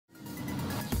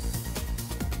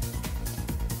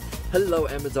Hello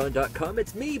Amazon.com,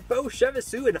 it's me, Beau,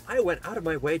 and I went out of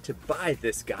my way to buy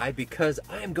this guy because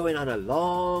I am going on a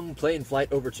long plane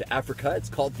flight over to Africa. It's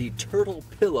called the Trtl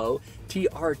pillow,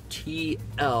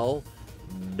 Trtl,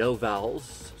 no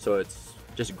vowels, so it's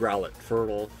just growl it,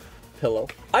 Trtl pillow.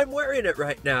 I'm wearing it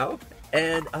right now,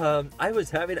 and I was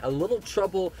having a little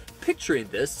trouble picturing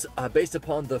this based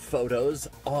upon the photos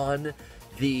on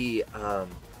the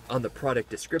product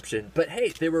description, but hey,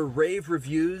 they were rave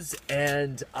reviews,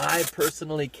 and I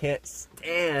personally can't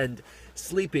stand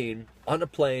sleeping on a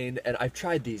plane. And I've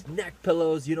tried these neck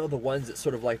pillows, you know, the ones that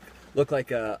sort of like look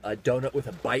like a donut with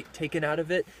a bite taken out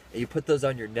of it, and you put those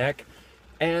on your neck.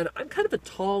 And I'm kind of a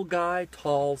tall guy,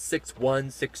 tall, 6'1",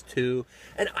 6'2",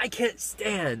 and I can't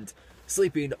stand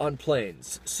sleeping on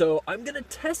planes. So I'm gonna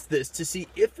test this to see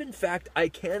if in fact I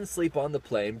can sleep on the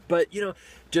plane. But you know,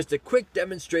 just a quick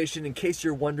demonstration in case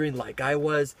you're wondering, like I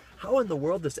was, how in the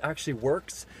world this actually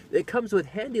works. It comes with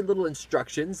handy little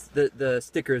instructions, the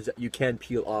stickers that you can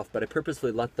peel off, but I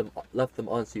purposely left them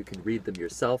on so you can read them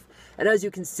yourself. And as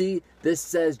you can see, this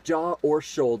says jaw or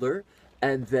shoulder,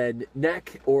 and then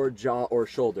neck or jaw or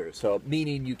shoulder. So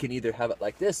meaning you can either have it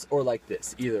like this or like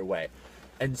this, either way.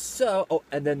 And so, oh,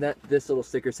 and then this little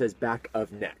sticker says back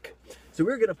of neck. So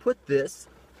we're gonna put this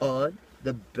on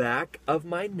the back of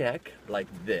my neck like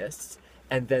this,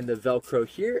 and then the Velcro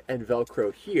here and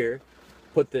Velcro here.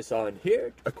 Put this on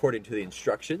here according to the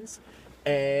instructions,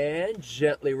 and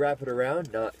gently wrap it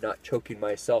around, not choking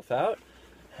myself out.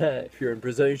 If you're in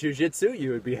Brazilian Jiu-Jitsu,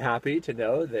 you would be happy to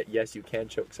know that yes, you can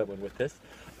choke someone with this.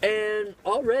 And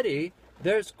already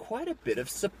there's quite a bit of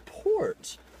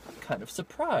support. I'm kind of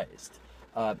surprised.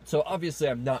 So obviously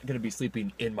I'm not going to be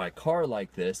sleeping in my car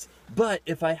like this, but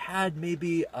if I had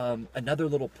maybe another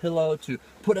little pillow to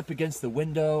put up against the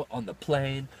window on the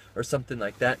plane or something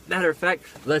like that. Matter of fact,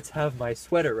 let's have my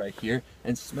sweater right here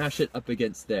and smash it up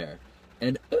against there.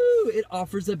 And ooh, it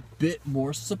offers a bit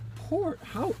more support.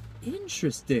 How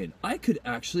interesting. I could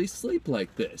actually sleep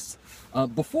like this.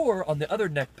 Before, on the other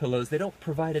neck pillows, they don't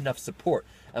provide enough support,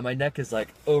 and my neck is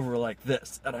like over like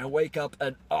this, and I wake up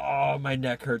and oh, my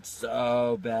neck hurts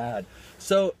so bad.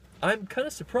 So I'm kind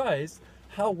of surprised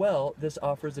how well this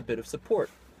offers a bit of support.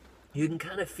 You can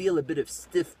kind of feel a bit of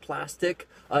stiff plastic,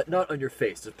 not on your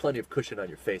face, there's plenty of cushion on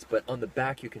your face, but on the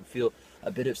back you can feel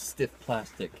a bit of stiff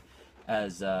plastic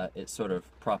as it sort of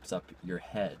props up your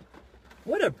head.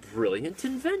 What a brilliant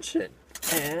invention.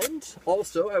 And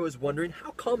also I was wondering, how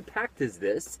compact is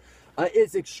this?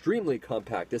 It's extremely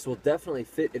compact. This will definitely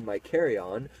fit in my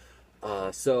carry-on.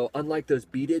 So unlike those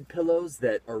beaded pillows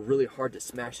that are really hard to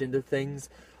smash into things,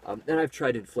 and I've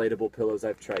tried inflatable pillows,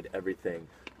 I've tried everything.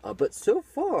 But so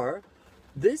far,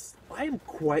 I am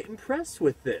quite impressed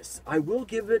with this. I will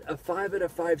give it a 5 out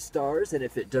of 5 stars, and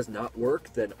if it does not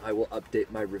work, then I will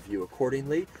update my review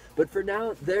accordingly. But for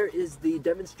now, there is the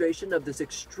demonstration of this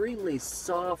extremely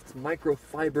soft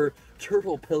microfiber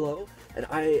Trtl pillow, and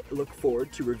I look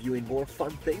forward to reviewing more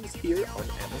fun things here on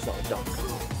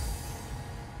Amazon.com.